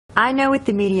I know what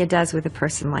the media does with a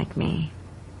person like me.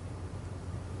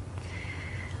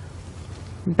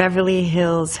 Beverly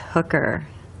Hills hooker,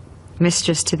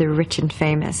 mistress to the rich and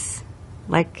famous,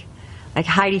 like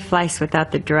Heidi Fleiss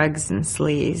without the drugs and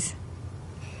sleaze.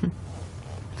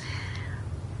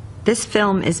 This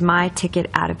film is my ticket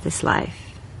out of this life.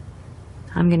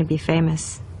 I'm going to be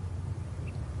famous.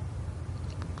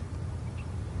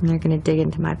 And they're going to dig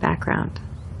into my background.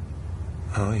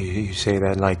 Oh, you say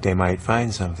that like they might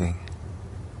find something.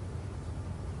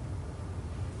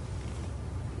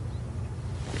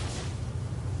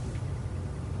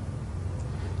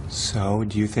 So,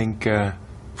 do you think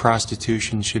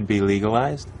prostitution should be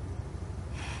legalized?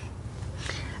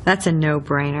 That's a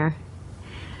no-brainer.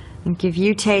 I think if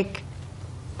you take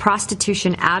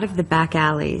prostitution out of the back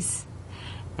alleys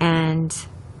and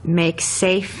make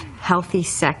safe, healthy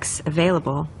sex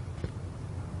available,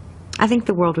 I think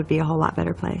the world would be a whole lot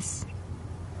better place.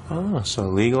 Oh, so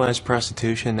legalize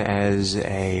prostitution as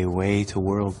a way to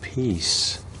world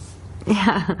peace.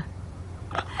 Yeah.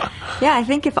 Yeah, I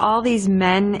think if all these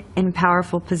men in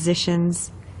powerful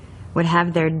positions would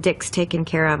have their dicks taken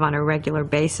care of on a regular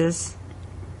basis,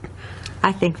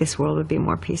 I think this world would be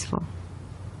more peaceful.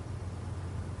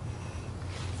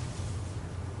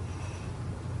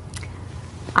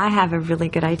 I have a really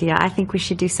good idea. I think we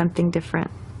should do something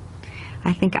different.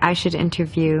 I think I should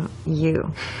interview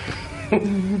you.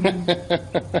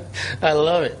 I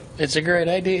love it. It's a great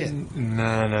idea. No.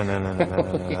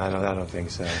 I don't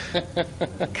think so.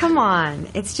 Come on.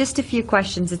 It's just a few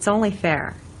questions. It's only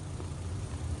fair.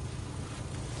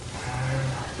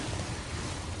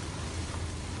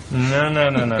 No.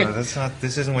 That's not.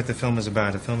 This isn't what the film is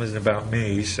about. The film isn't about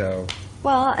me, so.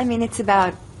 Well, I mean, it's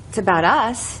about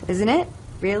us, isn't it?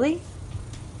 Really?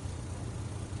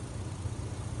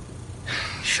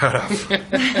 Shut up.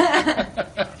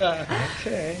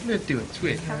 Okay. Let's do it.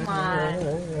 Sweet. Come on.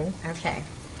 Okay.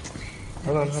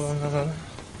 Hold on.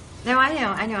 No,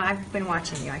 I know. I've been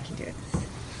watching you. I can do it.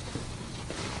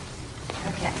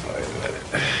 Okay.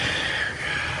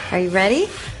 Are you ready?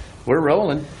 We're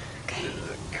rolling.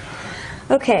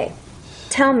 Okay.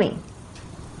 Tell me,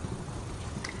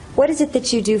 what is it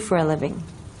that you do for a living?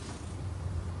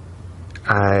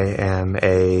 I am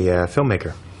a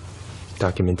filmmaker,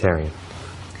 documentarian.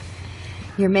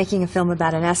 You're making a film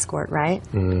about an escort, right?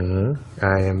 Mm-hmm.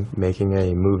 I am making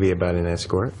a movie about an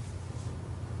escort.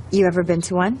 You ever been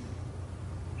to one?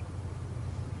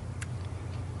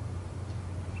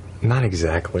 Not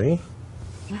exactly.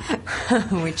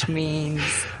 Which means?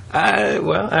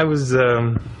 Well, I was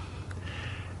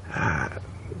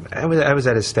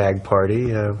at a stag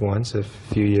party once a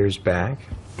few years back.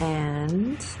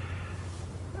 And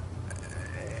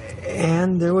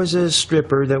there was a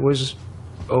stripper that was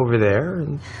over there.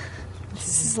 And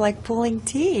this is like pulling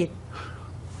teeth.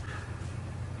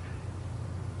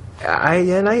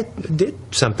 I did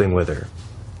something with her.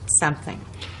 Something.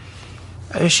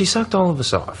 She sucked all of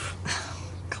us off.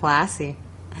 Classy.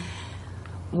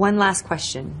 One last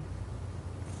question.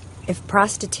 If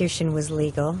prostitution was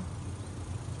legal,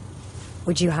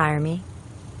 would you hire me?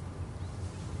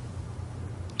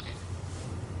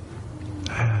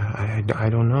 I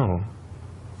don't know.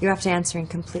 You have to answer in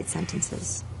complete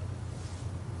sentences.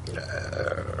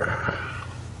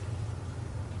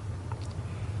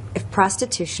 If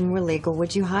prostitution were legal,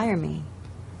 would you hire me?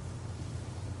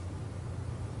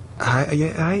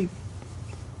 I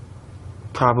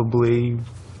probably.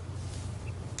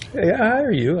 Yeah, I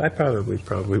hire you. I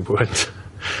probably would.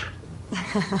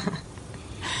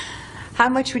 How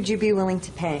much would you be willing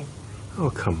to pay?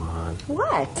 Oh, come on.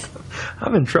 What?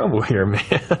 I'm in trouble here, man.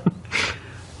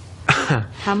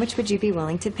 How much would you be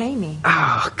willing to pay me?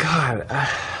 Oh, God.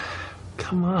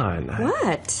 Come on.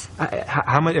 What?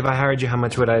 How much? If I hired you, how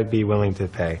much would I be willing to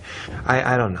pay?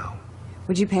 I don't know.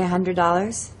 Would you pay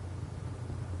 $100?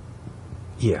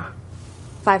 Yeah.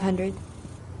 500?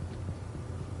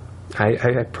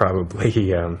 I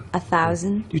probably,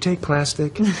 1,000? You take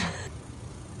plastic?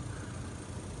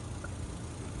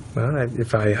 Well,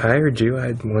 if I hired you,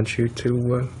 I'd want you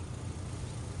to,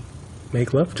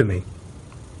 make love to me.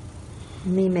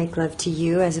 Me make love to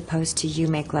you as opposed to you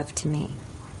make love to me.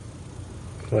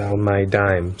 Well, my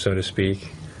dime, so to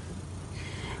speak.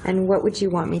 And what would you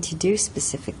want me to do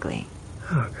specifically?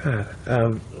 Oh, God.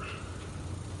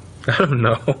 I don't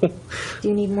know. Do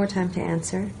you need more time to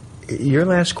answer? Your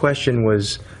last question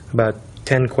was about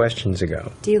 10 questions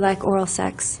ago. Do you like oral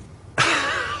sex?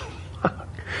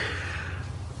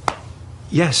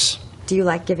 Yes. Do you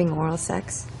like giving oral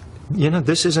sex? You know,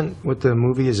 this isn't what the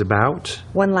movie is about.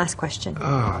 One last question.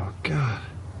 Oh, God.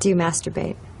 Do you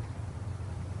masturbate?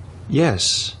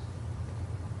 Yes.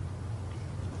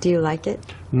 Do you like it?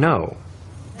 No.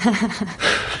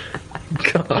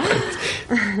 God.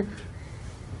 Is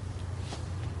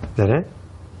that it?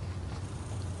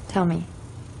 Tell me.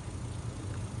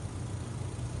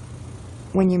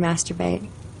 When you masturbate,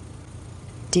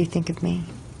 do you think of me?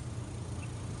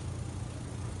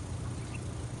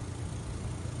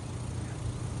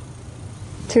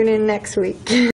 Tune in next week.